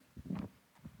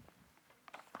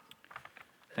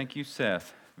Thank you,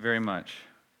 Seth, very much.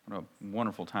 What a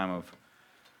wonderful time of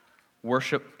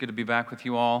worship. Good to be back with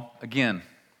you all again.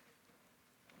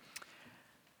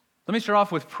 Let me start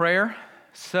off with prayer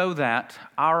so that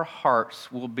our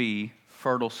hearts will be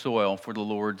fertile soil for the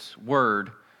Lord's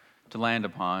word to land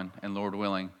upon and, Lord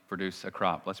willing, produce a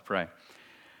crop. Let's pray.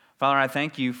 Father, I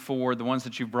thank you for the ones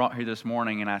that you've brought here this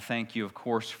morning, and I thank you, of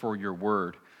course, for your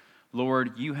word.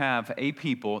 Lord, you have a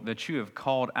people that you have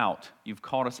called out. You've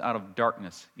called us out of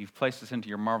darkness. You've placed us into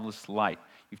your marvelous light.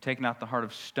 You've taken out the heart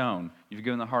of stone. You've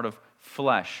given the heart of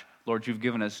flesh. Lord, you've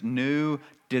given us new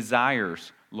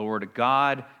desires, Lord,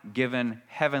 God-given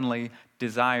heavenly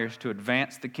desires to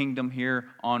advance the kingdom here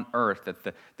on earth,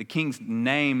 that the King's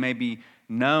name may be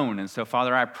known. And so,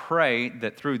 Father, I pray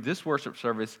that through this worship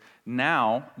service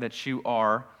now that you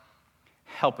are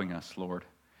helping us, Lord,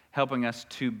 helping us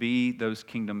to be those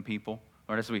kingdom people.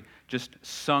 Lord, as we just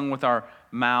sung with our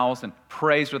mouths and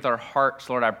praised with our hearts,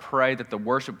 Lord, I pray that the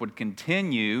worship would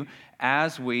continue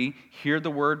as we hear the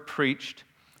word preached.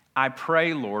 I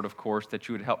pray, Lord, of course, that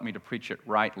you would help me to preach it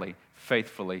rightly,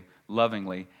 faithfully,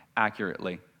 lovingly,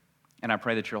 accurately. And I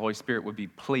pray that your Holy Spirit would be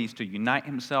pleased to unite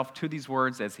himself to these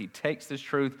words as he takes this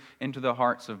truth into the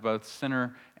hearts of both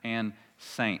sinner and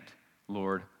saint.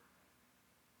 Lord,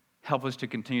 help us to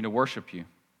continue to worship you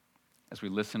as we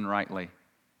listen rightly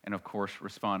and, of course,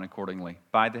 respond accordingly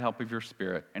by the help of your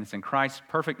Spirit. And it's in Christ's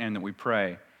perfect name that we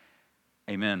pray.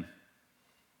 Amen.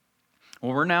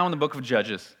 Well, we're now in the book of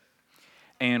Judges,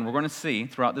 and we're going to see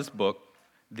throughout this book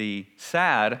the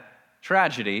sad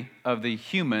tragedy of the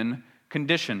human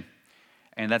condition.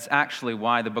 And that's actually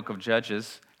why the book of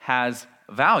Judges has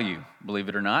value, believe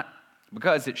it or not,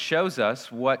 because it shows us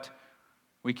what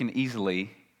we can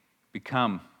easily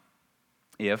become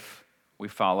if we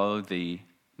follow the,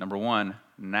 number one,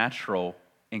 natural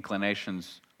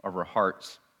inclinations of our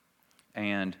hearts,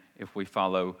 and if we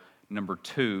follow, number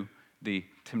two, the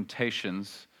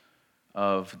temptations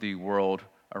of the world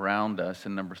around us,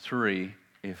 and number three,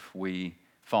 if we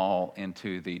fall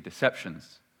into the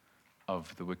deceptions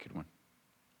of the wicked one.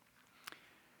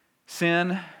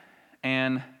 Sin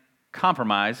and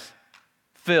compromise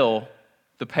fill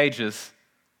the pages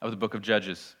of the book of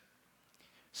Judges.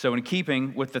 So in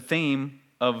keeping with the theme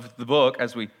of the book,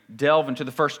 as we delve into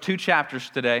the first two chapters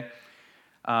today,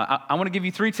 I want to give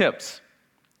you three tips.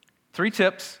 Three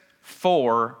tips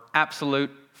for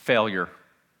absolute failure.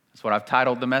 That's what I've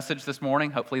titled the message this morning.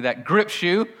 Hopefully that grips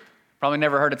you. Probably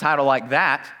never heard a title like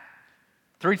that.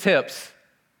 3 tips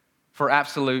for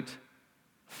absolute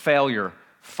failure.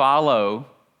 Follow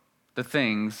the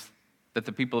things that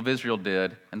the people of Israel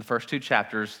did in the first 2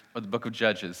 chapters of the book of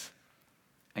Judges,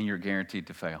 and you're guaranteed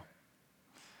to fail.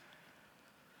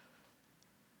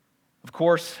 Of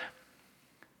course,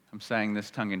 I'm saying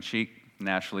this tongue-in-cheek,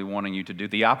 naturally wanting you to do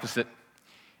the opposite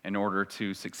in order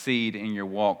to succeed in your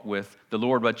walk with the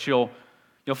Lord, but you'll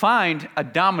find a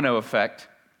domino effect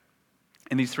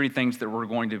in these 3 things that we're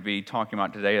going to be talking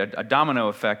about today, a domino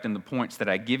effect in the points that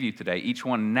I give you today, each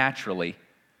one naturally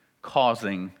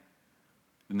causing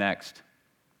the next.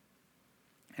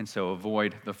 And so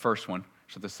avoid the first one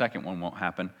so the second one won't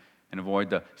happen, and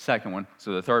avoid the second one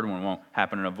so the third one won't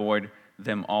happen, and avoid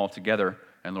them all together,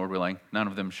 and Lord willing, none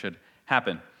of them should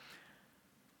happen.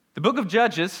 The book of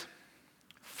Judges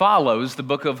follows the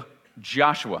book of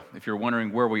Joshua. If you're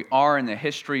wondering where we are in the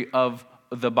history of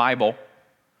the Bible,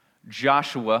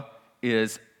 Joshua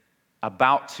is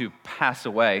about to pass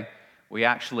away. We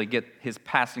actually get his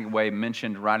passing away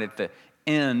mentioned right at the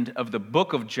end of the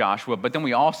book of Joshua, but then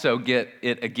we also get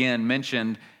it again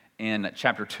mentioned in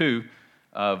chapter 2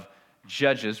 of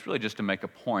Judges, really just to make a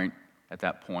point at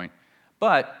that point.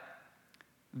 But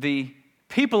the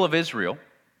people of Israel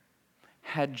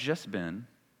had just been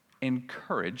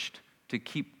encouraged to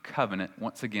keep covenant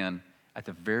once again at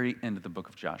the very end of the book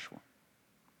of Joshua.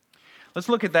 Let's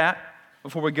look at that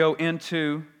before we go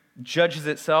into Judges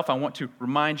itself. I want to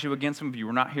remind you again, some of you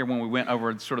were not here when we went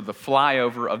over sort of the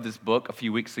flyover of this book a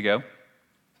few weeks ago.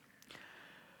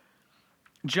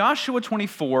 Joshua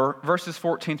 24, verses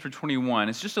 14 through 21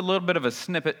 is just a little bit of a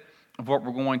snippet of what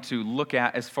we're going to look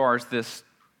at as far as this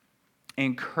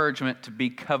encouragement to be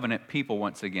covenant people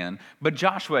once again. But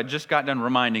Joshua had just got done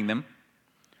reminding them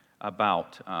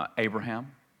about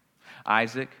Abraham,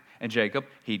 Isaac, and Jacob.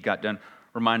 He'd got done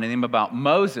reminding them about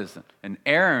Moses and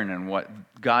Aaron and what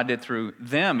God did through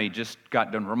them. He just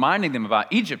got done reminding them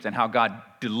about Egypt and how God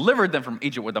delivered them from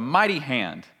Egypt with a mighty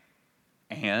hand.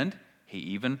 And he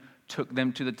even took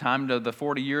them to the time of the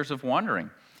 40 years of wandering.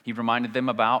 He reminded them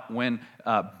about when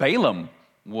Balaam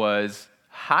was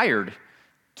hired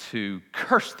to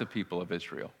curse the people of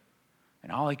Israel.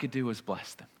 And all he could do was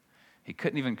bless them. He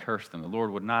couldn't even curse them. The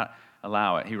Lord would not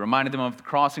allow it. He reminded them of the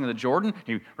crossing of the Jordan.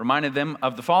 He reminded them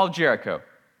of the fall of Jericho.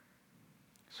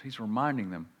 So he's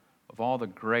reminding them of all the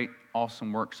great,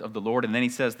 awesome works of the Lord. And then he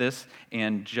says this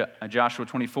in Joshua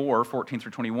 24, 14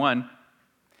 through 21.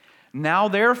 Now,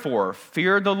 therefore,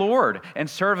 fear the Lord and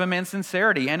serve him in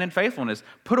sincerity and in faithfulness.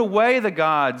 Put away the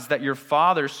gods that your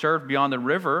fathers served beyond the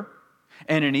river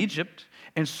and in Egypt,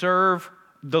 and serve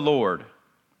the Lord.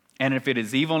 And if it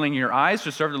is evil in your eyes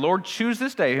to serve the Lord, choose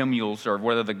this day whom you will serve,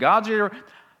 whether the gods your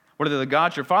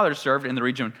fathers served in the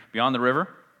region beyond the river,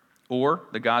 or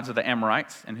the gods of the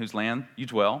Amorites in whose land you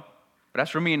dwell. But as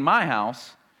for me and my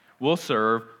house, we'll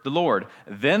serve the Lord.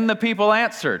 Then the people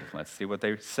answered. Let's see what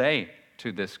they say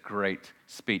to this great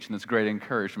speech and this great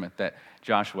encouragement that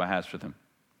Joshua has for them.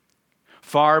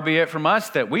 Far be it from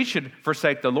us that we should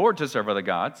forsake the Lord to serve other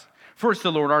gods. For it's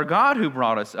the Lord our God who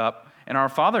brought us up and our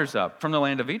fathers up from the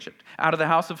land of Egypt, out of the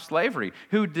house of slavery,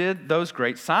 who did those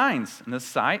great signs in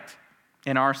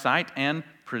our sight, and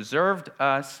preserved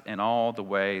us in all the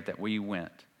way that we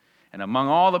went, and among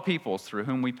all the peoples through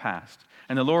whom we passed.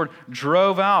 And the Lord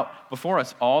drove out before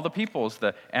us all the peoples,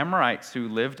 the Amorites who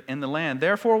lived in the land.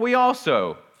 Therefore we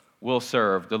also will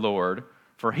serve the Lord,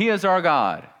 for he is our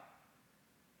God.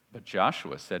 But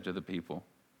Joshua said to the people,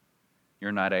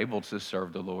 you're not able to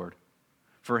serve the Lord,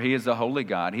 for he is a holy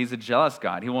God. He's a jealous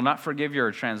God. He will not forgive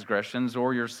your transgressions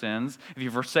or your sins. If you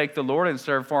forsake the Lord and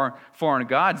serve foreign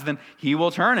gods, then he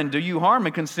will turn and do you harm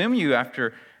and consume you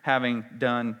after having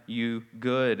done you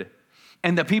good.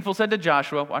 And the people said to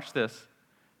Joshua, watch this,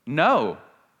 no,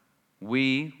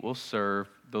 we will serve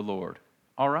the Lord.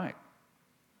 All right.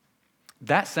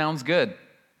 That sounds good.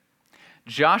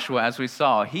 Joshua, as we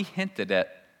saw, he hinted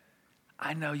at,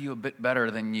 I know you a bit better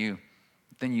than you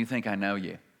think I know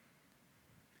you.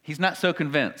 He's not so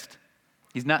convinced.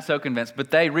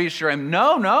 But they reassure him,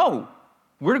 no,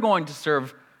 we're going to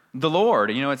serve the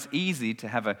Lord. You know, it's easy to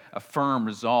have a firm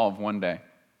resolve one day.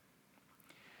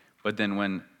 But then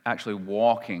when actually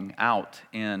walking out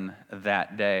in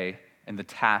that day and the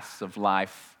tasks of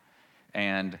life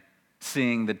and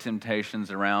seeing the temptations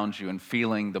around you and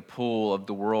feeling the pull of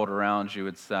the world around you,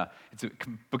 it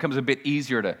becomes a bit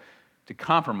easier to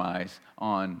compromise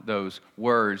on those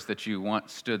words that you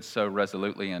once stood so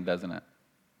resolutely in, doesn't it?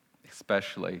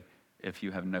 Especially if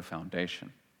you have no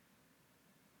foundation.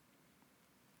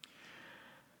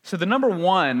 So the number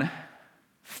one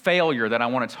failure that I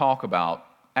want to talk about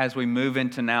as we move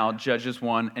into now Judges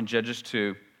 1 and Judges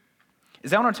 2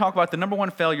 is I want to talk about the number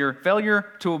one failure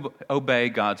to obey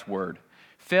God's word.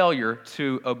 Failure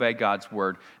to obey God's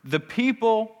word. The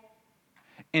people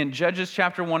in Judges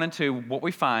chapter 1 and 2, what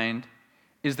we find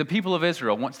is the people of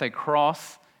Israel, once they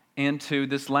cross into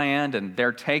this land and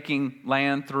they're taking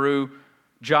land through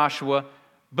Joshua,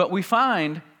 but we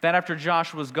find that after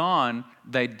Joshua's gone,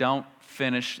 they don't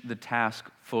finish the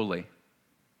task fully.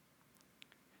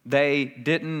 They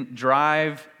didn't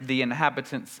drive the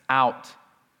inhabitants out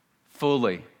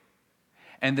fully.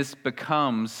 And this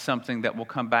becomes something that will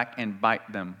come back and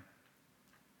bite them.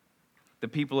 The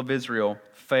people of Israel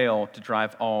fail to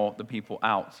drive all the people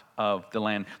out of the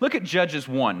land. Look at Judges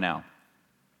 1 now.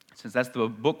 Since that's the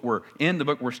book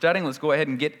we're studying, let's go ahead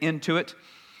and get into it.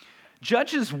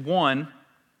 Judges 1,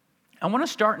 I want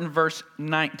to start in verse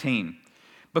 19,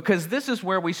 because this is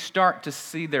where we start to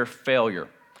see their failure.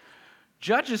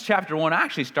 Judges chapter 1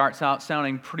 actually starts out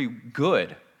sounding pretty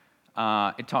good.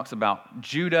 It talks about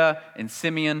Judah and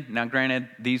Simeon. Now, granted,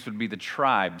 these would be the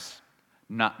tribes,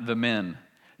 not the men,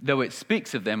 though it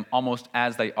speaks of them almost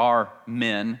as they are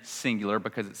men, singular,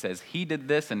 because it says he did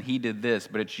this and he did this,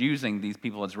 but it's using these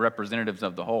people as representatives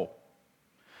of the whole.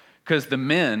 Because the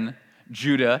men,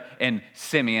 Judah and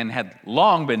Simeon, had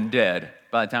long been dead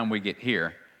by the time we get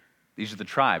here. These are the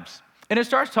tribes. And it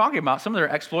starts talking about some of their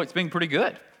exploits being pretty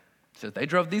good. It says they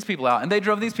drove these people out and they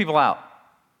drove these people out.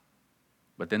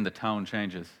 But then the tone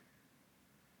changes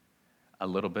a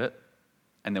little bit.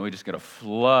 And then we just get a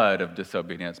flood of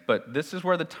disobedience. But this is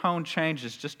where the tone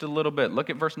changes just a little bit. Look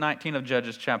at verse 19 of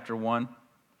Judges chapter 1.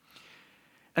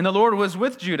 And the Lord was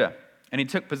with Judah, and he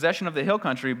took possession of the hill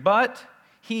country, but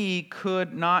he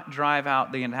could not drive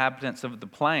out the inhabitants of the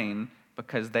plain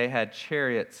because they had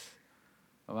chariots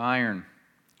of iron.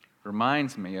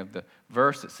 Reminds me of the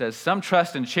verse that says, some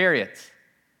trust in chariots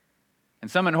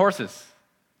and some in horses,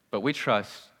 but we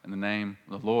trust in the name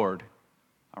of the Lord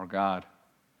our God.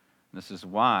 This is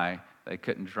why they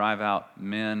couldn't drive out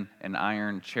men in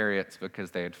iron chariots,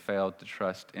 because they had failed to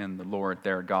trust in the Lord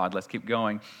their God. Let's keep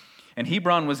going. And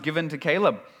Hebron was given to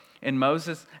Caleb, and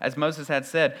Moses, as Moses had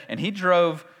said, and he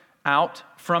drove out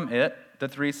from it the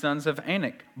three sons of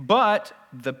Anak. But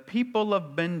the people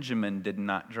of Benjamin did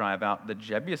not drive out the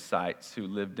Jebusites who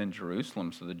lived in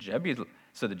Jerusalem. So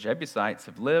the Jebusites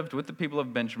have lived with the people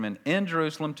of Benjamin in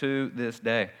Jerusalem to this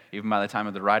day. Even by the time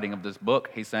of the writing of this book,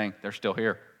 he's saying they're still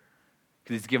here.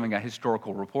 Because he's giving a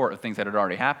historical report of things that had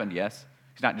already happened, yes.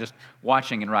 He's not just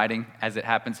watching and writing as it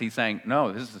happens. He's saying,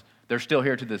 no, they're still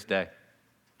here to this day.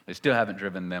 They still haven't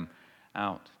driven them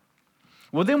out.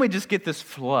 Well, then we just get this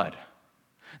flood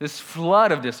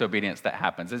of disobedience that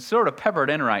happens. It's sort of peppered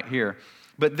in right here.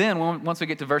 But then once we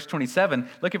get to verse 27,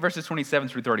 look at verses 27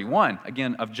 through 31,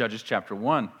 again, of Judges chapter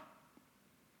 1.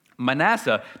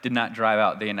 Manasseh did not drive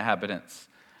out the inhabitants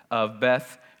of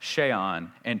Beth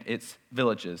Shean and its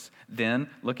villages. Then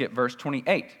look at verse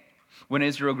 28. When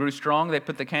Israel grew strong, they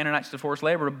put the Canaanites to forced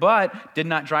labor, but did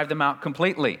not drive them out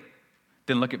completely.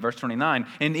 Then look at verse 29.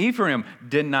 And Ephraim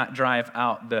did not drive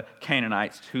out the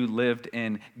Canaanites who lived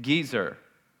in Gezer.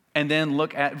 And then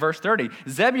look at verse 30.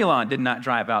 Zebulun did not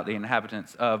drive out the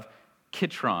inhabitants of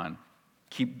Kitron.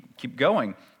 Keep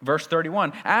going. Verse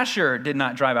 31. Asher did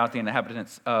not drive out the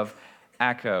inhabitants of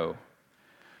Akko.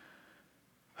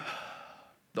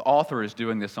 The author is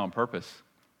doing this on purpose.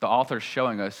 The author is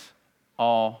showing us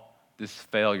all this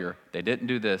failure. They didn't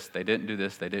do this, they didn't do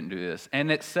this, they didn't do this.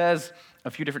 And it says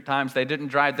a few different times they didn't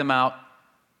drive them out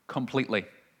completely.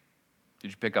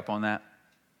 Did you pick up on that?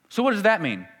 So what does that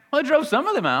mean? Well, they drove some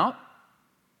of them out,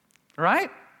 right?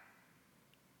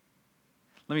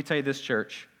 Let me tell you this,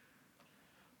 church.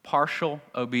 Partial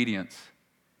obedience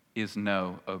is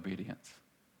no obedience.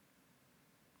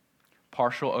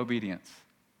 Partial obedience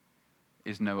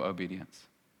is no obedience.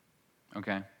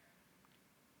 Okay?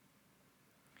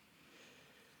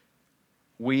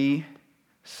 We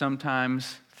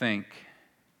sometimes think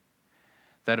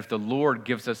that if the Lord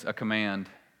gives us a command,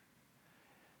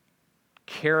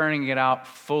 carrying it out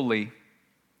fully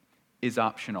is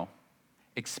optional,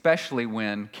 especially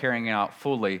when carrying it out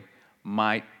fully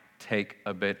might take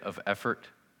a bit of effort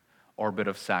or a bit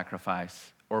of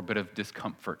sacrifice or a bit of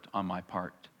discomfort on my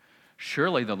part.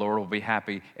 Surely the Lord will be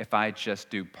happy if I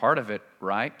just do part of it,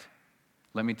 right?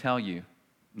 Let me tell you,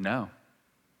 no.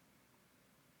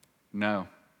 No.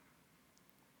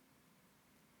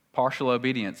 Partial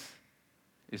obedience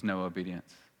is no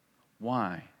obedience.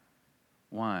 Why?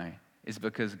 Why? It's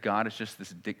because God is just this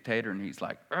dictator and he's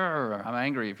like, I'm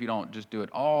angry if you don't just do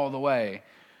it all the way.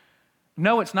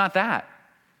 No, it's not that.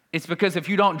 It's because if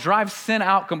you don't drive sin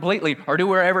out completely or do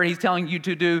whatever he's telling you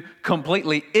to do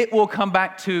completely, it will come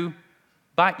back to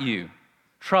bite you,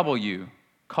 trouble you,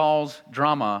 cause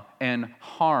drama and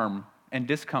harm and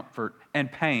discomfort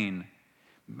and pain.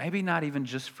 Maybe not even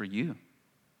just for you.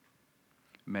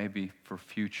 Maybe for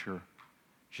future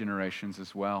generations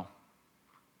as well.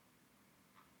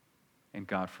 And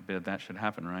God forbid that should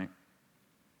happen, right?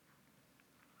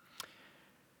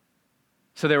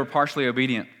 So they were partially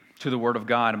obedient to the word of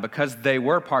God. And because they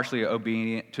were partially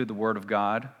obedient to the word of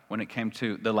God when it came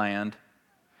to the land,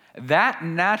 that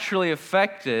naturally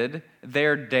affected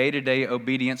their day-to-day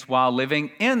obedience while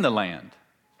living in the land.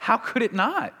 How could it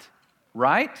not?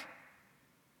 Right?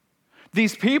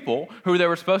 These people who they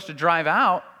were supposed to drive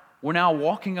out were now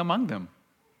walking among them,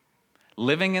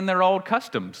 living in their old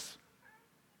customs.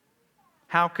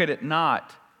 How could it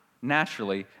not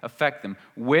naturally affect them?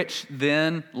 Which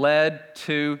then led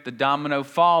to the domino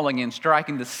falling and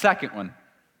striking the second one,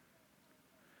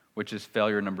 which is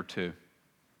failure number 2.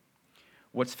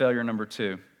 What's failure number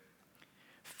 2?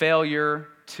 Failure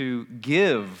to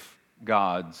give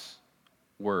God's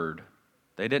word.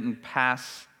 They didn't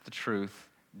pass the truth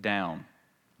down.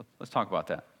 Let's talk about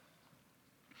that.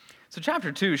 So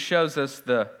chapter 2 shows us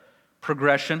the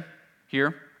progression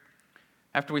here.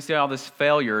 After we see all this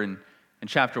failure in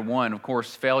chapter 1, of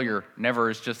course, failure never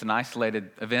is just an isolated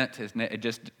event. It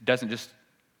just doesn't just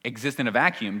exist in a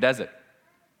vacuum, does it?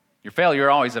 Your failure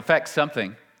always affects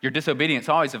something. Your disobedience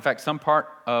always affects some part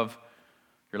of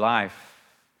your life.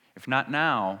 If not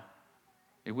now,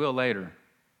 it will later.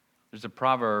 There's a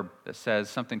proverb that says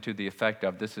something to the effect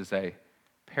of, this is a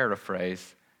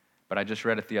paraphrase, but I just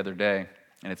read it the other day,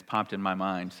 and it's popped in my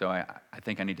mind, so I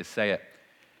think I need to say it.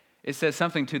 It says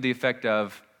something to the effect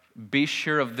of, be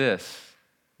sure of this,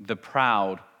 the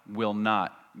proud will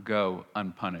not go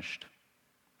unpunished.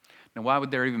 Now, why would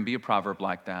there even be a proverb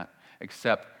like that,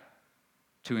 except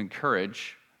to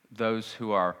encourage those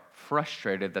who are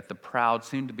frustrated that the proud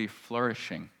seem to be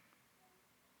flourishing?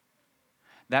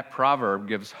 That proverb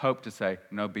gives hope to say,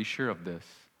 no, be sure of this.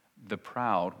 The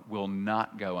proud will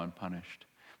not go unpunished.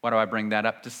 Why do I bring that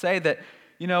up? To say that,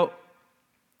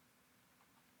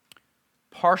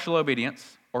 partial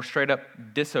obedience or straight up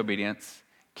disobedience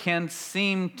can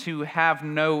seem to have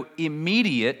no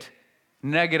immediate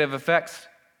negative effects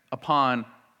upon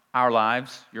our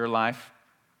lives, your life.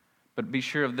 But be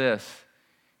sure of this,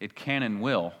 it can and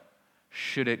will,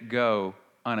 should it go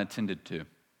unattended to.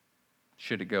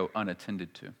 Should it go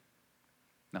unattended to.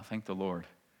 Now thank the Lord.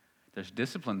 There's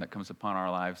discipline that comes upon our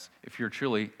lives. If you're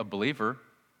truly a believer,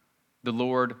 the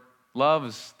Lord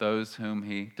loves those whom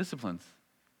he disciplines.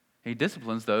 He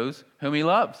disciplines those whom he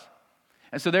loves.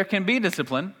 And so there can be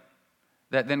discipline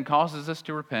that then causes us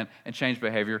to repent and change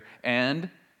behavior and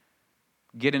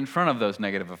get in front of those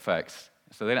negative effects.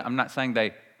 So I'm not saying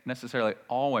they necessarily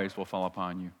always will fall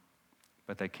upon you,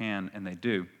 but they can and they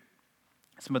do.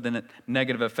 Some of the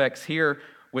negative effects here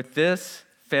with this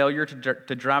failure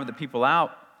to drive the people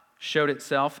out showed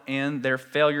itself in their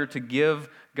failure to give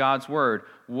God's word.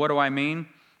 What do I mean?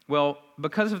 Well,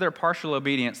 because of their partial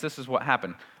obedience, this is what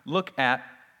happened. Look at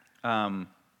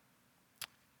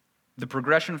the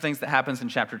progression of things that happens in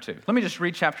chapter 2. Let me just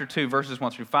read chapter 2, verses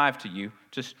 1 through 5 to you,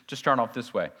 just to start off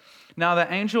this way. Now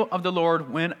the angel of the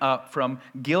Lord went up from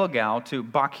Gilgal to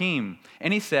Bochim,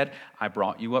 and he said, I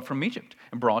brought you up from Egypt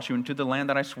and brought you into the land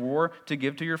that I swore to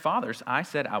give to your fathers. I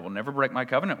said, I will never break my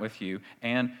covenant with you,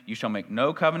 and you shall make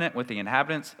no covenant with the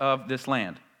inhabitants of this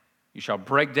land. You shall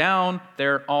break down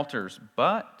their altars,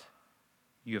 but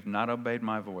you have not obeyed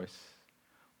my voice.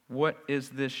 What is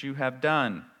this you have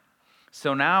done?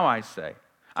 So now I say,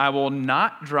 I will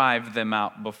not drive them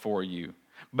out before you,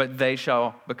 but they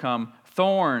shall become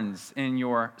thorns in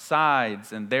your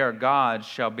sides, and their gods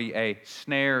shall be a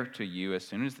snare to you. As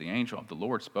soon as the angel of the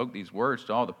Lord spoke these words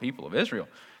to all the people of Israel,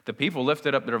 the people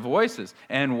lifted up their voices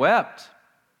and wept.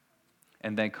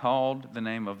 And they called the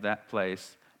name of that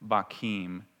place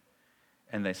Bochim,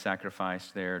 and they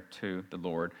sacrificed there to the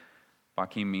Lord.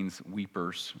 Bochim means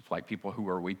weepers, like people who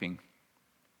are weeping.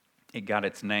 It got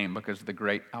its name because of the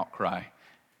great outcry.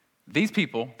 These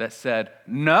people that said,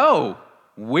 no,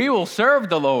 we will serve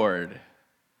the Lord.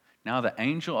 Now the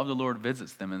angel of the Lord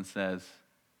visits them and says,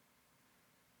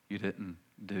 you didn't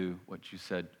do what you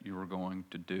said you were going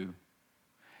to do.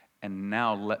 And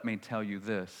now let me tell you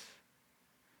this.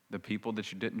 The people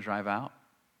that you didn't drive out,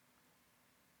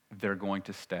 they're going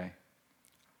to stay.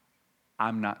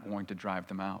 I'm not going to drive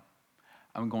them out.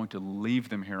 I'm going to leave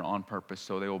them here on purpose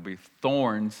so they will be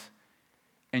thorns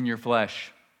in your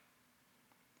flesh.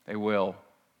 They will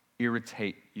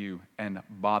irritate you and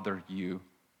bother you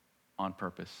on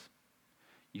purpose.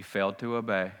 You failed to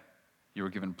obey. You were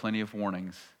given plenty of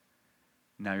warnings.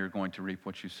 Now you're going to reap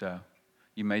what you sow.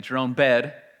 You made your own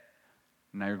bed.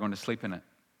 Now you're going to sleep in it,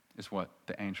 is what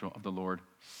the angel of the Lord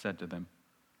said to them.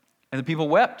 And the people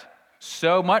wept,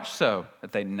 so much so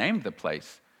that they named the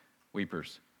place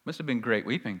Weepers. Must have been great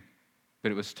weeping,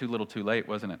 but it was too little too late,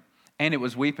 wasn't it? And it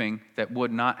was weeping that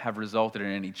would not have resulted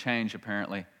in any change,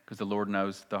 apparently, because the Lord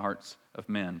knows the hearts of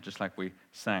men, just like we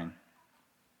sang.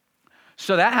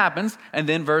 So that happens, and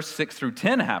then verse 6 through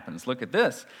 10 happens. Look at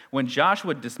this. When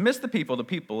Joshua dismissed the people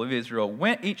of Israel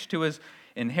went each to his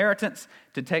inheritance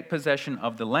to take possession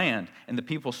of the land. And the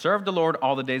people served the Lord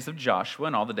all the days of Joshua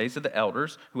and all the days of the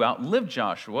elders who outlived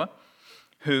Joshua,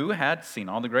 who had seen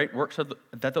all the great works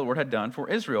that the Lord had done for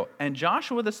Israel. And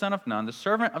Joshua the son of Nun, the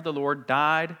servant of the Lord,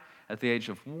 died at the age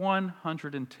of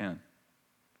 110.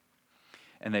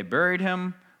 And they buried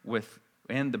him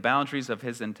within the boundaries of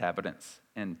his inhabitants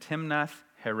in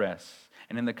Timnath-Heres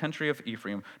and in the country of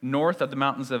Ephraim, north of the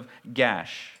mountains of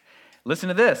Gash. Listen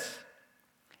to this.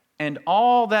 And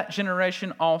all that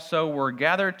generation also were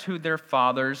gathered to their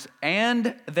fathers,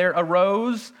 and there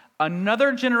arose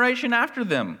another generation after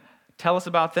them. Tell us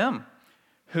about them,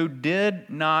 who did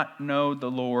not know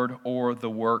the Lord or the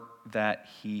work that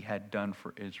he had done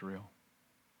for Israel.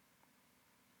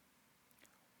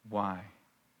 Why?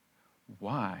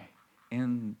 Why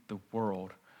in the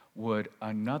world would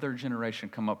another generation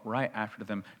come up right after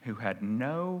them who had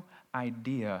no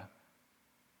idea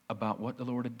about what the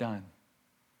Lord had done?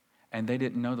 And they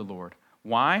didn't know the Lord.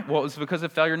 Why? Well, it was because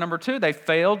of failure number 2. They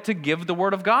failed to give the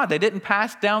word of God. They didn't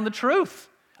pass down the truth.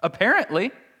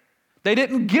 Apparently, they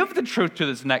didn't give the truth to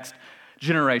this next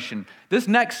generation. This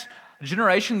next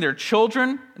generation, their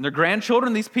children and their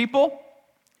grandchildren, these people,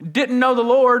 didn't know the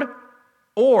Lord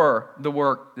or the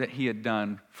work that he had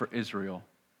done for Israel.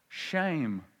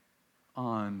 Shame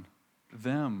on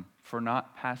them for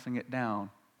not passing it down.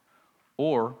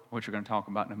 Or, which we're going to talk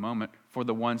about in a moment, for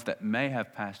the ones that may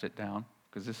have passed it down,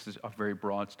 because this is a very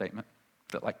broad statement,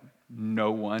 that like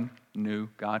no one knew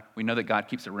God. We know that God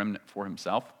keeps a remnant for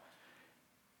himself.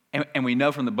 And we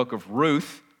know from the book of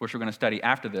Ruth, which we're going to study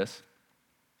after this,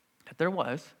 that there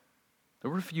were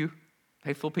a few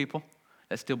faithful people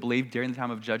that still believed during the time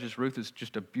of Judges. Ruth is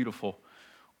just a beautiful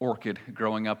orchid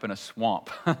growing up in a swamp.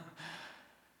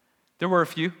 There were a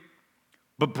few,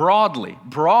 but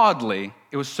broadly,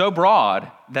 it was so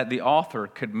broad that the author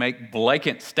could make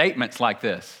blatant statements like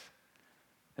this,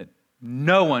 that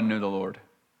no one knew the Lord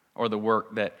or the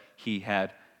work that he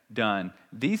had done.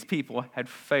 These people had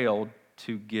failed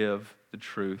to give the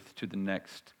truth to the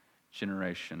next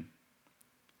generation.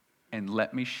 And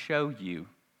let me show you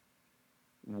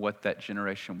what that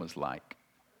generation was like.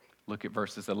 Look at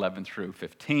verses 11 through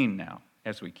 15 now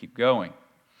as we keep going.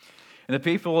 And the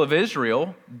people of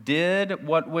Israel did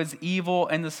what was evil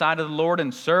in the sight of the Lord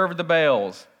and served the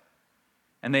Baals.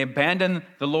 And they abandoned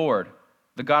the Lord,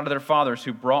 the God of their fathers,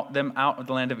 who brought them out of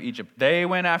the land of Egypt. They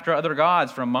went after other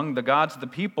gods from among the gods of the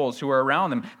peoples who were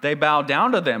around them. They bowed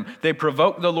down to them. They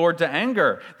provoked the Lord to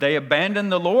anger. They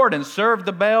abandoned the Lord and served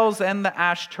the Baals and the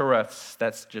Ashtoreths.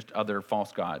 That's just other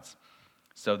false gods.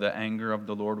 So the anger of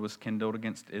the Lord was kindled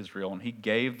against Israel, and he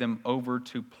gave them over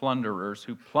to plunderers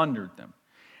who plundered them.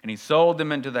 And he sold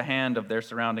them into the hand of their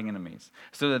surrounding enemies,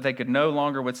 so that they could no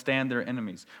longer withstand their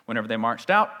enemies. Whenever they marched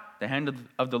out, the hand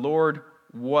of the Lord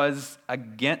was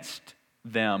against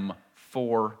them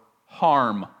for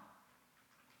harm,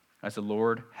 as the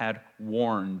Lord had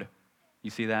warned. You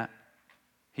see that?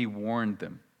 He warned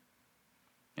them,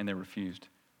 and they refused.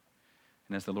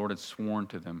 And as the Lord had sworn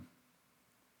to them,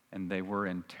 and they were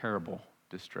in terrible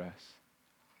distress.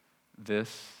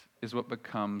 This is what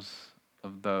becomes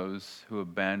of those who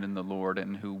abandon the Lord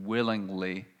and who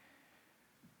willingly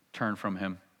turn from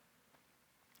him.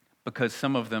 Because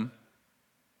some of them,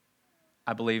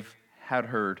 I believe, had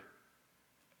heard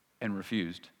and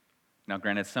refused. Now,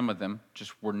 granted, some of them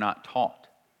just were not taught,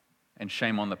 and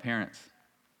shame on the parents.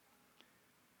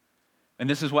 And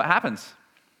this is what happens.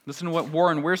 Listen to what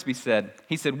Warren Wiersbe said.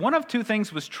 He said, one of two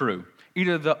things was true.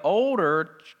 Either the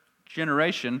older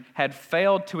generation had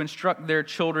failed to instruct their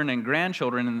children and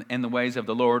grandchildren in the ways of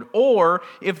the Lord, or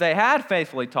if they had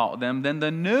faithfully taught them, then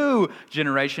the new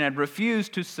generation had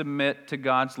refused to submit to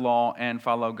God's law and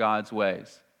follow God's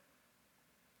ways.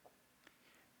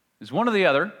 It's one or the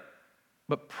other,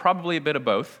 but probably a bit of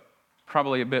both.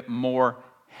 Probably a bit more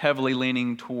heavily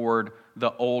leaning toward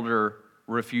the older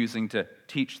refusing to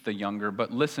teach the younger.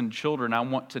 But listen, children, I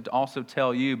want to also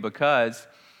tell you, because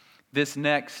this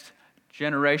next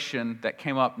generation that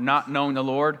came up not knowing the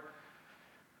Lord,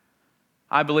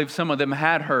 I believe some of them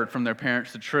had heard from their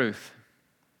parents the truth,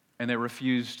 and they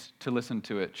refused to listen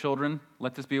to it. Children,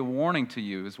 let this be a warning to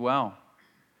you as well.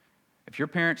 If your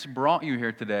parents brought you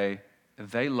here today,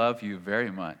 they love you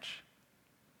very much.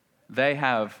 They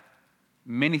have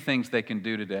many things they can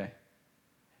do today,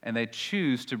 and they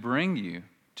choose to bring you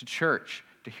to church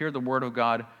to hear the Word of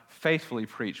God faithfully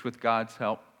preached with God's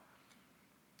help.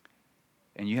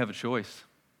 And you have a choice,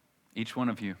 each one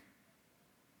of you,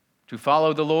 to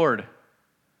follow the Lord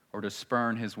or to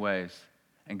spurn his ways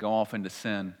and go off into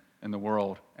sin in the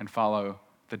world and follow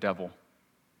the devil,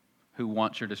 who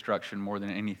wants your destruction more than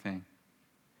anything.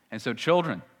 And so,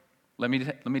 children, let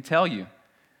me tell you,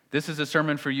 this is a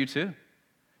sermon for you too.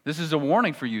 This is a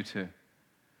warning for you too.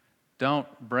 Don't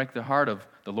break the heart of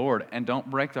the Lord, and don't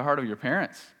break the heart of your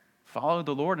parents. Follow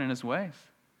the Lord in his ways,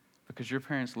 because your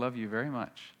parents love you very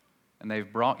much. And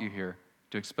they've brought you here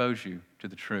to expose you to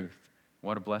the truth.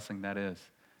 What a blessing that is.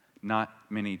 Not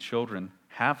many children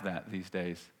have that these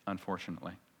days,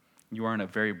 unfortunately. You are in a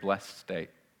very blessed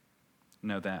state.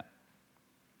 Know that.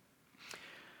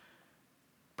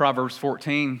 Proverbs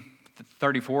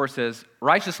 14:34 says,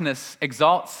 righteousness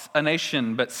exalts a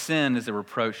nation, but sin is a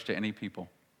reproach to any people.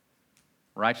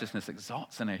 Righteousness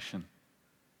exalts a nation,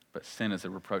 but sin is a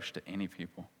reproach to any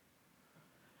people.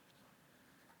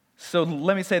 So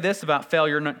let me say this about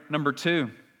failure number 2.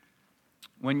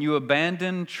 When you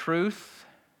abandon truth,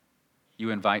 you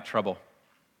invite trouble.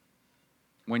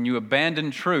 When you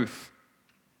abandon truth,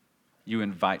 you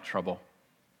invite trouble.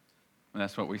 And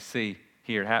that's what we see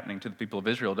here happening to the people of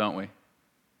Israel, don't we?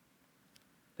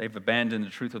 They've abandoned the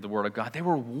truth of the Word of God. They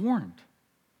were warned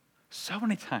so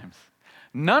many times.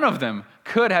 None of them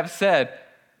could have said,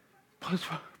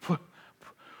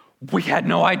 we had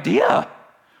no idea.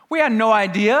 We had no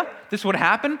idea this would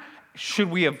happen. Should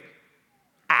we have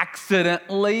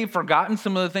accidentally forgotten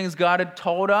some of the things God had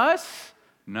told us?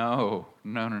 No.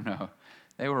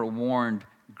 They were warned,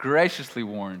 graciously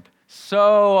warned,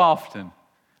 so often,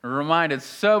 reminded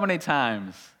so many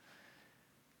times,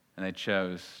 and they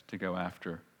chose to go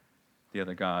after the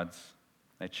other gods.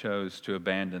 They chose to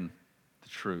abandon the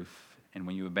truth. And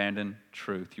when you abandon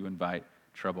truth, you invite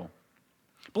trouble.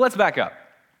 But let's back up.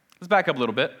 Let's back up a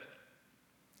little bit.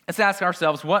 Let's ask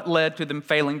ourselves, what led to them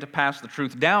failing to pass the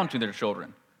truth down to their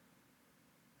children?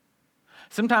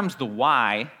 Sometimes the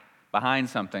why behind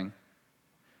something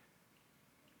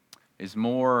is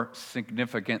more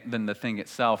significant than the thing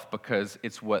itself because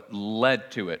it's what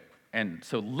led to it. And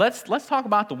so let's talk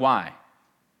about the why.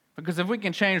 Because if we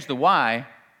can change the why,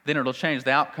 then it'll change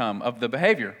the outcome of the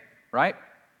behavior, right?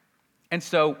 And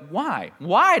so why?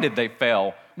 Why did they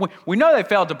fail? We know they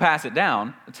failed to pass it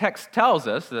down. The text tells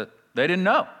us that they didn't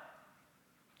know.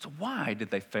 So why did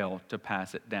they fail to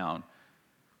pass it down?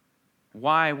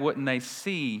 Why wouldn't they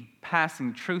see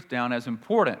passing truth down as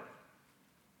important?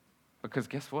 Because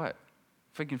guess what?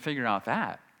 If we can figure out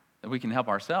that we can help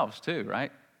ourselves too,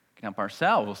 right? We can help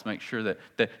ourselves make sure that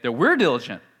we're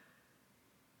diligent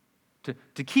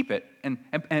to keep it and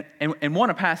want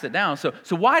to pass it down. So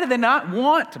why do they not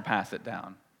want to pass it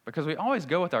down? Because we always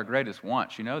go with our greatest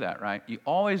wants. You know that, right? You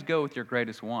always go with your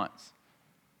greatest wants.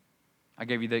 I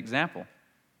gave you the example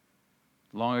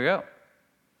long ago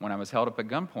when I was held up at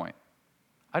gunpoint.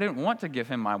 I didn't want to give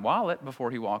him my wallet before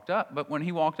he walked up, but when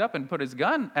he walked up and put his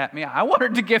gun at me, I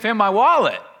wanted to give him my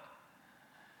wallet.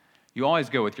 You always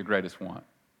go with your greatest want.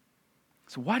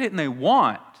 So why didn't they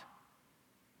want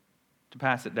to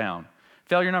pass it down?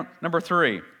 Failure number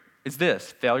three is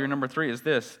this. Failure number three is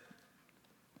this.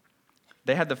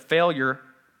 They had the failure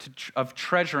of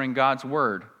treasuring God's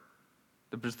word.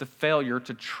 There was the failure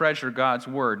to treasure God's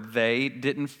word. They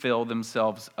didn't fill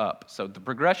themselves up. So the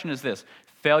progression is this.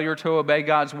 Failure to obey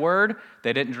God's word,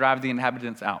 they didn't drive the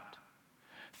inhabitants out.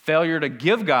 Failure to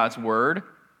give God's word,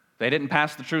 they didn't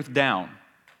pass the truth down.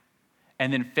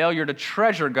 And then failure to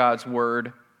treasure God's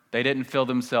word, they didn't fill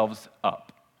themselves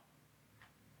up.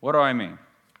 What do I mean?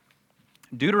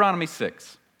 Deuteronomy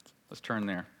 6. Let's turn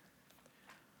there.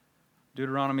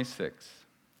 Deuteronomy 6.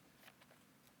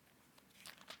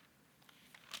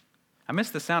 I miss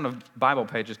the sound of Bible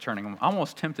pages turning. I'm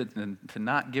almost tempted to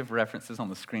not give references on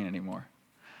the screen anymore.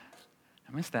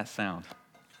 I miss that sound.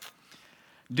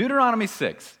 Deuteronomy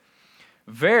 6.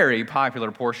 Very popular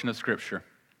portion of Scripture.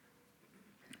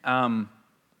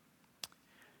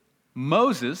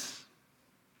 Moses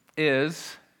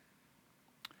is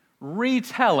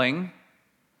retelling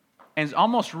and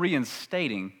almost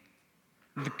reinstating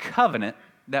the covenant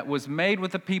that was made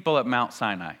with the people at Mount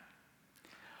Sinai.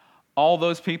 All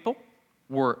those people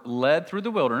were led through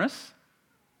the wilderness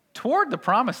toward the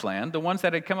promised land, the ones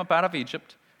that had come up out of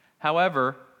Egypt.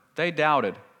 However, they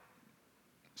doubted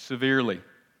severely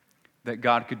that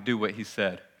God could do what he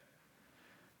said.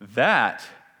 That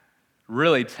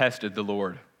really tested the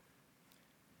Lord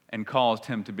and caused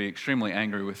him to be extremely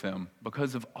angry with them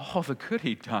because of all the good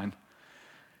he'd done.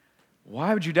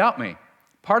 Why would you doubt me?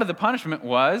 Part of the punishment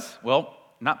was, well,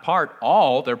 not part,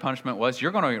 all their punishment was,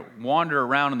 you're going to wander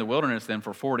around in the wilderness then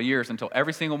for 40 years until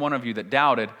every single one of you that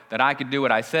doubted that I could do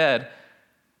what I said,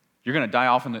 you're going to die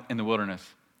off in the wilderness.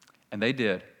 And they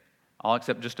did, all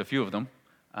except just a few of them,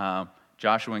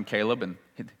 Joshua and Caleb and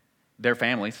their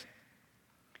families.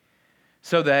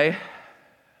 So they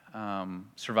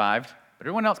survived, but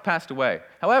everyone else passed away.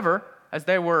 However, as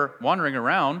they were wandering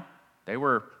around, they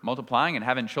were multiplying and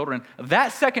having children.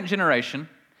 That second generation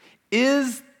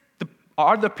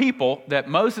are the people that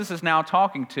Moses is now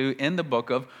talking to in the book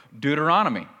of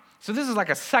Deuteronomy. So this is like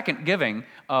a second giving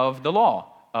of the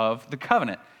law, of the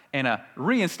covenant, and a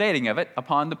reinstating of it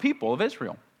upon the people of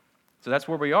Israel. So that's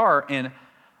where we are in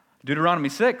Deuteronomy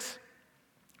 6,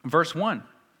 verse 1.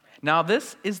 Now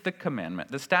this is the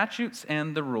commandment, the statutes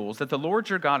and the rules that the Lord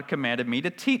your God commanded me to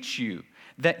teach you,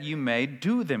 that you may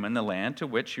do them in the land to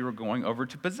which you are going over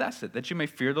to possess it, that you may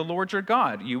fear the Lord your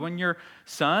God, you and your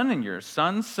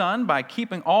son's son, by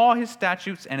keeping all his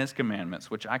statutes and his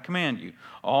commandments, which I command you,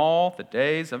 all the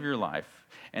days of your life,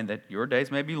 and that your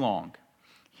days may be long.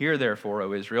 Hear therefore,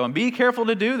 O Israel, and be careful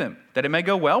to do them, that it may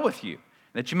go well with you,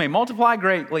 that you may multiply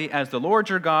greatly as the Lord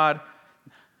your God,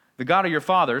 the God of your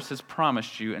fathers, has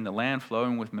promised you in the land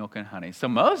flowing with milk and honey. So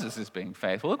Moses is being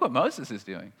faithful. Look what Moses is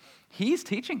doing. He's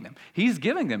teaching them. He's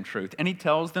giving them truth, and he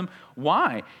tells them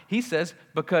why. He says,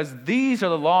 because these are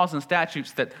the laws and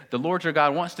statutes that the Lord your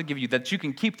God wants to give you, that you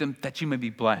can keep them, that you may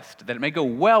be blessed, that it may go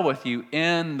well with you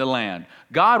in the land.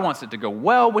 God wants it to go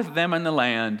well with them in the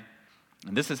land,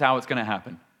 and this is how it's going to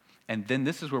happen. And then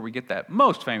this is where we get that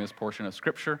most famous portion of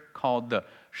Scripture called the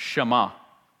Shema.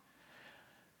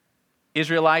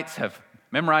 Israelites have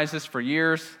memorized this for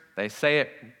years. They say it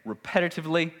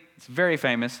repetitively. It's very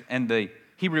famous. And the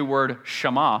Hebrew word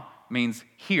Shema means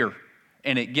hear.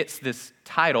 And it gets this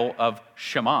title of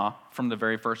Shema from the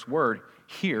very first word.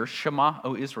 Hear, Shema,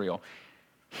 O Israel.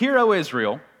 Hear, O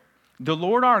Israel, the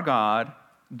Lord our God,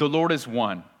 the Lord is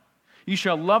one. You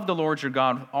shall love the Lord your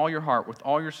God with all your heart, with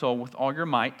all your soul, with all your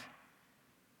might.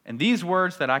 And these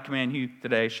words that I command you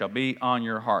today shall be on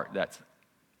your heart. That's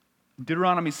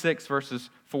Deuteronomy 6, verses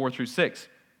 4 through 6.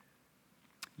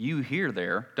 You hear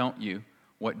there, don't you,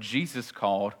 what Jesus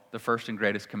called the first and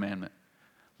greatest commandment.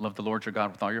 Love the Lord your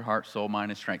God with all your heart, soul,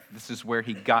 mind, and strength. This is where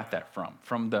he got that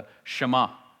from the Shema.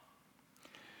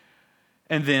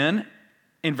 And then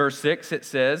in verse 6 it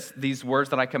says, these words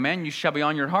that I command you shall be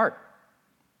on your heart.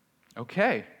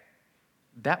 Okay,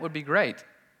 that would be great.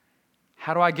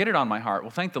 How do I get it on my heart?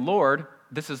 Well, thank the Lord,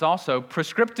 this is also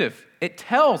prescriptive. It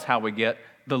tells how we get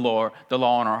the law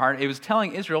on our heart. It was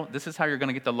telling Israel, this is how you're going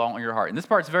to get the law on your heart. And this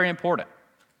part's very important.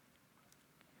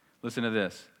 Listen to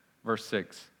this, verse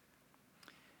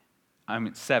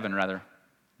 7 rather.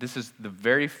 This is the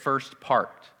very first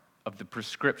part of the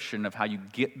prescription of how you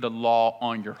get the law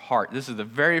on your heart. This is the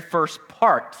very first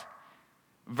part.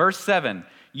 Verse 7,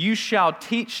 you shall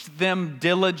teach them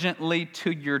diligently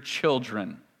to your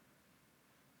children.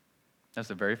 That's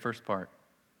the very first part.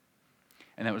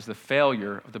 And that was the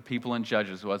failure of the people in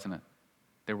Judges, wasn't it?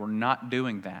 They were not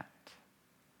doing that.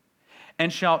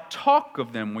 And shall talk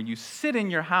of them when you sit in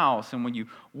your house, and when you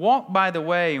walk by the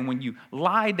way, and when you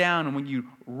lie down, and when you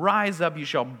rise up, you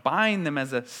shall bind them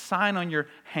as a sign on your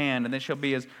hand, and they shall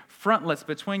be as frontlets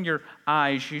between your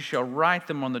eyes. You shall write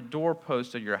them on the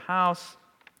doorpost of your house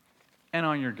and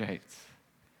on your gates.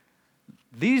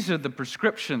 These are the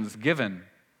prescriptions given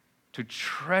to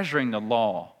treasuring the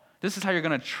law. This is how you're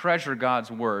going to treasure God's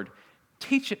word.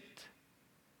 Teach it.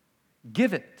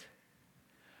 Give it.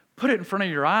 Put it in front of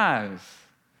your eyes.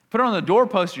 Put it on the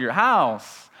doorpost of your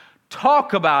house.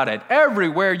 Talk about it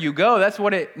everywhere you go. That's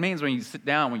what it means when you sit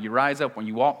down, when you rise up, when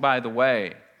you walk by the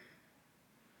way.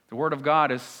 The word of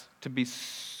God is to be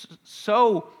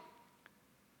so,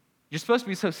 you're supposed to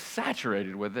be so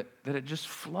saturated with it that it just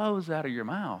flows out of your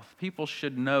mouth. People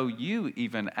should know you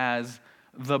even as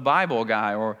the Bible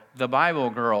guy or the Bible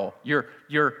girl.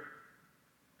 Your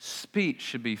speech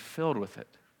should be filled with it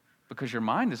because your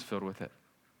mind is filled with it.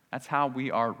 That's how we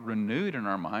are renewed in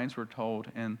our minds, we're told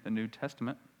in the New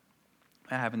Testament,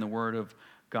 having the Word of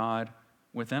God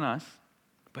within us.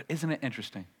 But isn't it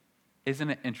interesting? Isn't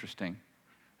it interesting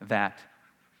that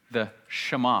the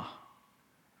Shema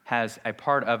has a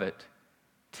part of it,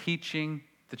 teaching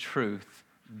the truth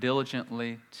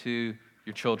diligently to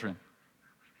your children?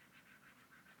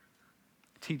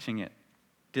 Teaching it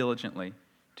diligently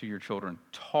to your children,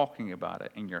 talking about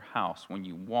it in your house, when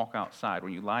you walk outside,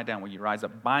 when you lie down, when you rise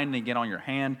up, binding it on your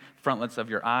hand, frontlets of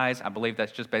your eyes. I believe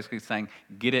that's just basically saying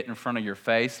get it in front of your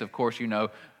face. Of course, you know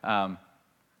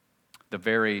the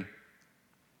very,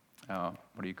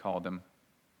 what do you call them?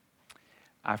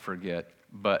 I forget,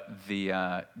 but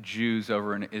the Jews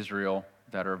over in Israel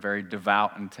that are very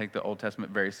devout and take the Old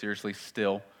Testament very seriously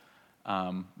still,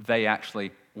 they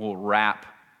actually will wrap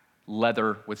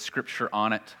leather with scripture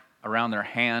on it around their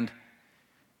hand,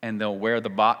 and they'll wear the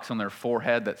box on their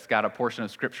forehead that's got a portion of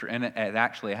scripture in it. It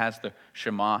actually has the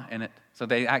Shema in it. So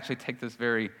they actually take this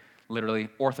very literally.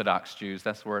 Orthodox Jews,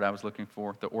 that's the word I was looking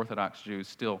for. The Orthodox Jews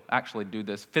still actually do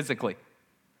this physically.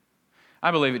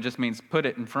 I believe it just means put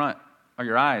it in front of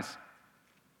your eyes.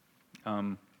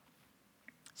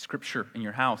 Scripture in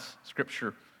your house,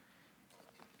 scripture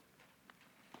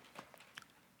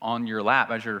on your lap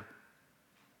as you're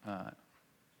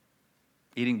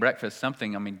eating breakfast,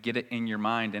 something. I mean, get it in your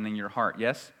mind and in your heart,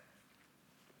 yes?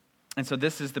 And so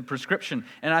this is the prescription.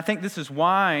 And I think this is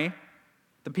why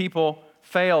the people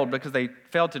failed, because they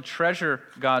failed to treasure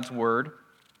God's word.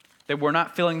 They were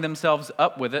not filling themselves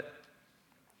up with it.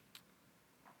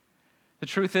 The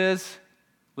truth is,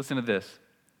 listen to this,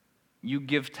 you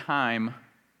give time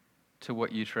to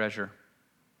what you treasure.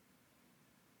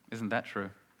 Isn't that true?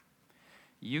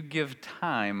 You give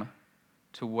time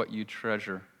to what you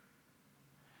treasure.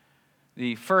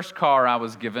 The first car I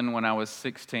was given when I was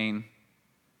 16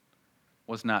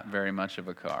 was not very much of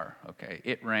a car, okay?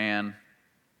 It ran.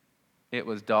 It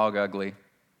was dog ugly.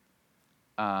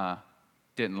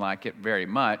 Didn't like it very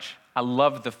much. I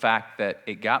loved the fact that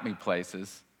it got me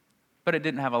places, but it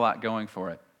didn't have a lot going for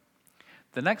it.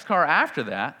 The next car after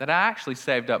that I actually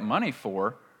saved up money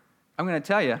for, I'm going to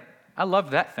tell you, I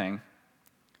loved that thing.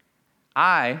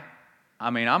 I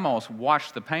almost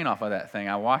washed the paint off of that thing.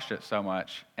 I washed it so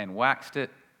much and waxed it,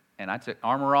 and I took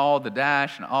Armor All, the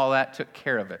dash, and all that, took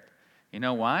care of it. You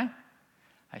know why?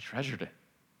 I treasured it.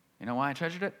 You know why I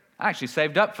treasured it? I actually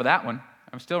saved up for that one.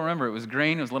 I still remember it was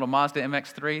green. It was a little Mazda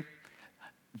MX-3.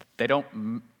 They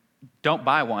don't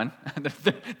buy one.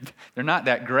 They're not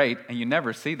that great, and you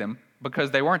never see them because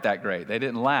they weren't that great. They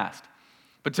didn't last.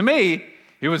 But to me,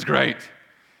 it was great.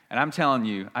 And I'm telling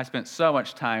you, I spent so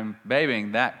much time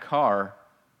babying that car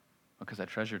because I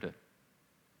treasured it.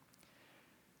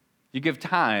 You give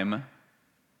time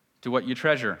to what you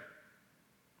treasure.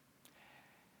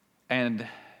 And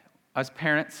as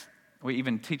parents, we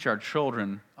even teach our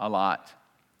children a lot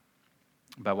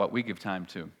about what we give time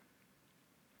to.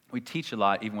 We teach a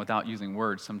lot even without using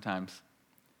words sometimes.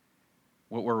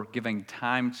 What we're giving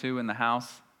time to in the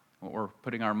house, what we're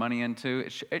putting our money into,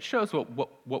 it shows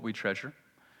what we treasure.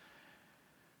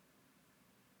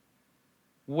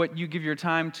 What you give your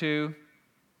time to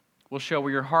will show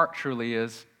where your heart truly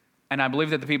is. And I believe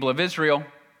that the people of Israel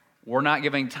were not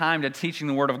giving time to teaching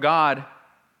the Word of God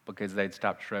because they'd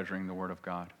stopped treasuring the Word of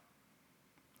God.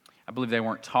 I believe they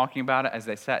weren't talking about it as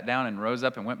they sat down and rose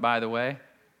up and went by the way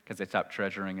because they stopped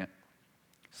treasuring it.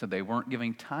 So they weren't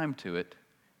giving time to it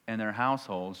in their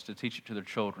households to teach it to their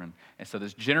children. And so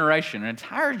this generation, an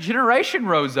entire generation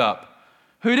rose up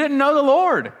who didn't know the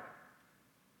Lord.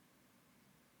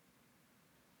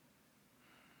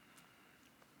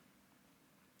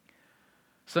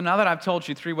 So now that I've told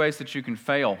you 3 ways that you can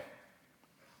fail.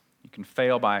 You can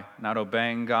fail by not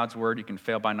obeying God's word. You can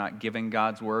fail by not giving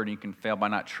God's word. You can fail by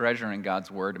not treasuring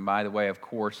God's word. And by the way, of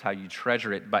course, how you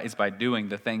treasure it is by doing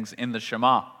the things in the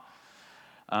Shema.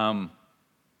 So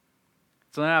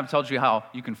now I've told you how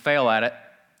you can fail at it,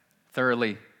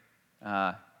 thoroughly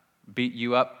beat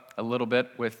you up a little bit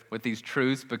with these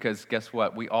truths, because guess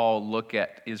what? We all look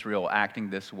at Israel acting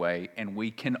this way, and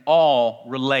we can all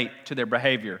relate to their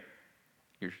behavior,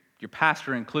 your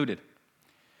pastor included.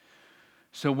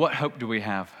 So what hope do we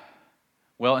have?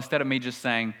 Well, instead of me just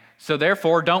saying, so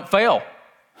therefore don't fail,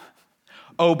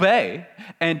 obey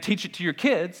and teach it to your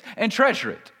kids and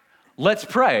treasure it. Let's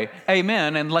pray,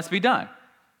 amen, and let's be done.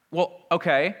 Well,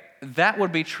 okay, that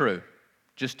would be true,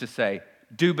 just to say,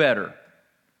 do better.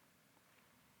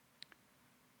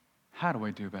 How do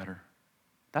I do better?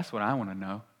 That's what I want to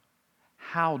know.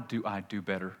 How do I do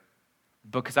better?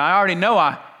 Because I already know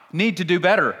I need to do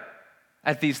better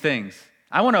at these things.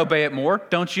 I want to obey it more,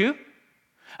 don't you?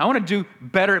 I want to do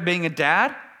better at being a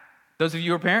dad. Those of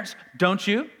you who are parents, don't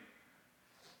you?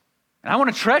 And I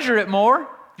want to treasure it more.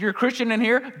 If you're a Christian in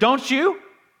here, don't you?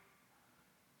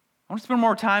 I want to spend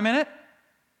more time in it.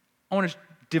 I want to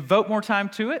devote more time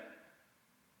to it.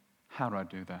 How do I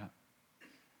do that?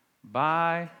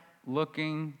 By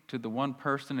looking to the one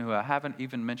person who I haven't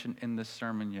even mentioned in this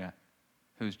sermon yet,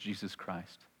 who's Jesus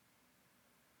Christ.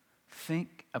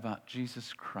 Think about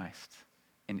Jesus Christ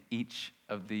in each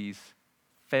of these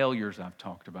failures I've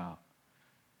talked about,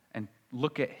 and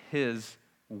look at his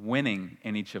winning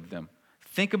in each of them.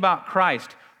 Think about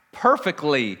Christ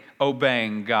perfectly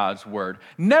obeying God's word,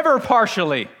 never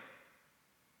partially,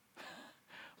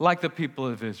 like the people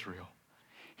of Israel.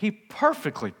 He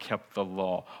perfectly kept the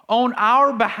law on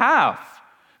our behalf,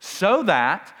 so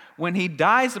that when he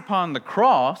dies upon the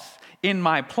cross in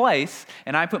my place,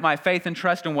 and I put my faith and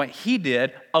trust in what he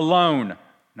did alone,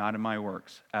 not in my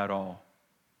works at all,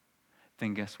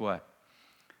 then guess what?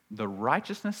 The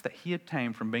righteousness that he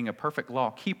obtained from being a perfect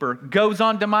law keeper goes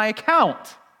on to my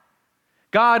account.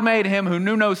 God made him who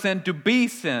knew no sin to be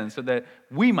sin, so that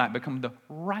we might become the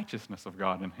righteousness of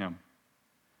God in him.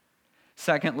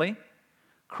 Secondly,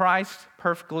 Christ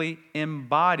perfectly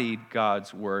embodied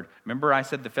God's word. Remember I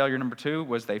said the failure number 2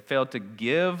 was they failed to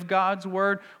give God's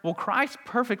word? Well, Christ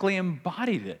perfectly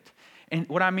embodied it. And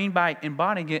what I mean by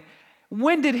embodying it,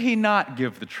 when did he not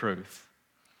give the truth?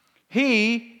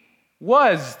 He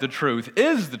was the truth,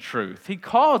 is the truth. He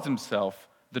calls himself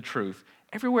the truth.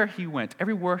 Everywhere he went,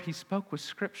 every word he spoke was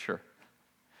Scripture.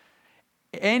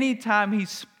 Anytime he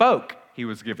spoke, he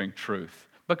was giving truth,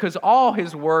 because all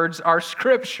his words are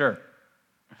Scripture.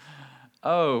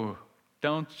 Oh,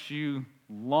 don't you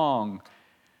long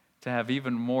to have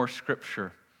even more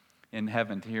Scripture in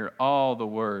heaven, to hear all the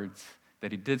words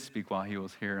that he did speak while he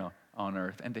was here on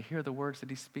earth, and to hear the words that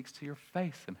he speaks to your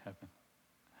face in heaven.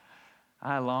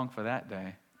 I long for that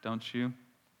day, don't you?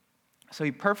 So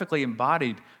he perfectly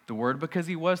embodied the word because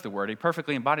he was the word. He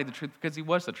perfectly embodied the truth because he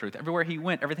was the truth. Everywhere he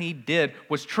went, everything he did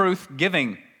was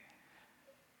truth-giving.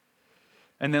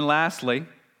 And then lastly,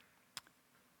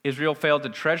 Israel failed to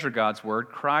treasure God's word.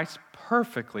 Christ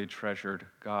perfectly treasured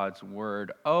God's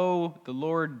word. Oh, the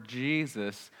Lord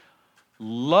Jesus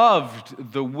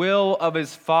loved the will of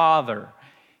his Father.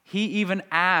 He even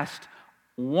asked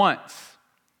once,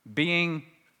 being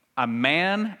a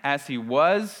man as he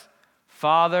was,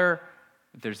 Father,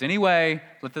 if there's any way,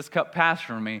 let this cup pass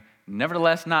from me.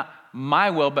 Nevertheless, not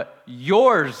my will, but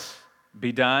yours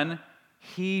be done.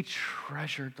 He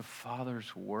treasured the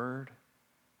Father's word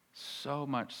so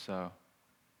much so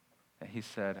that he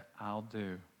said, I'll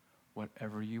do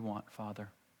whatever you want, Father.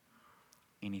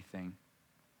 Anything.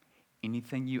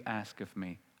 Anything you ask of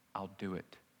me, I'll do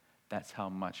it. That's how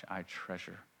much I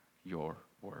treasure your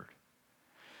word.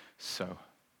 So,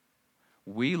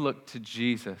 we look to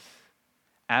Jesus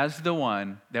as the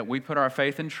one that we put our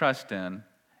faith and trust in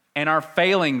and our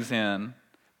failings in,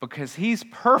 because he's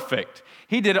perfect.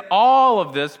 He did all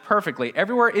of this perfectly.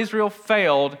 Everywhere Israel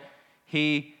failed,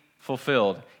 he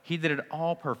fulfilled. He did it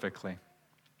all perfectly.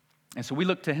 And so we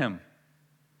look to him.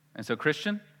 And so,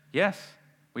 Christian, yes,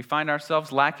 we find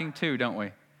ourselves lacking too, don't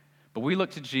we? But we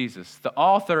look to Jesus, the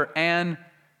author and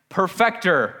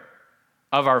perfecter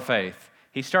of our faith.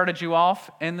 He started you off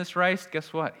in this race.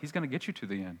 Guess what? He's going to get you to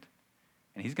the end.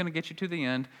 And he's going to get you to the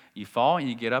end. You fall and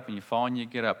you get up, and you fall and you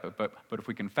get up. But if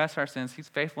we confess our sins, he's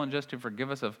faithful and just to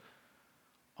forgive us of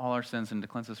all our sins and to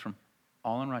cleanse us from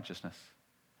all unrighteousness.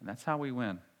 And that's how we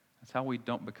win. That's how we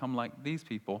don't become like these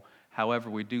people. However,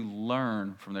 we do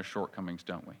learn from their shortcomings,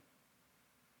 don't we?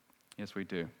 Yes, we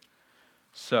do.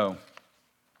 So,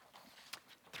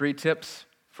 3 tips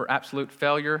for absolute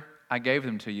failure. I gave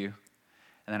them to you.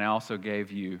 And then I also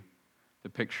gave you the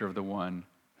picture of the one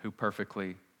who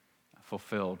perfectly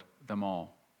fulfilled them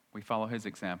all. We follow his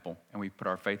example, and we put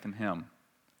our faith in him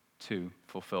to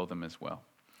fulfill them as well.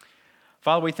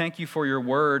 Father, we thank you for your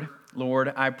word.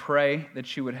 Lord, I pray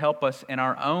that you would help us in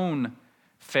our own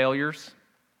failures.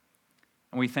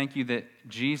 And we thank you that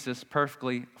Jesus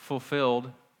perfectly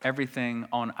fulfilled everything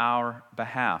on our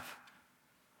behalf.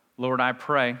 Lord, I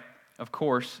pray, of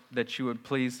course, that you would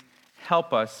please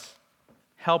help us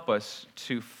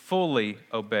to fully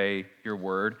obey your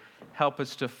word. Help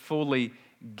us to fully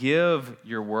give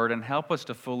your word, and help us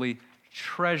to fully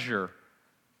treasure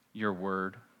your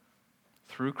word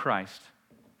through Christ.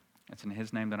 It's in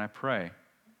his name that I pray.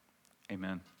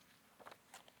 Amen.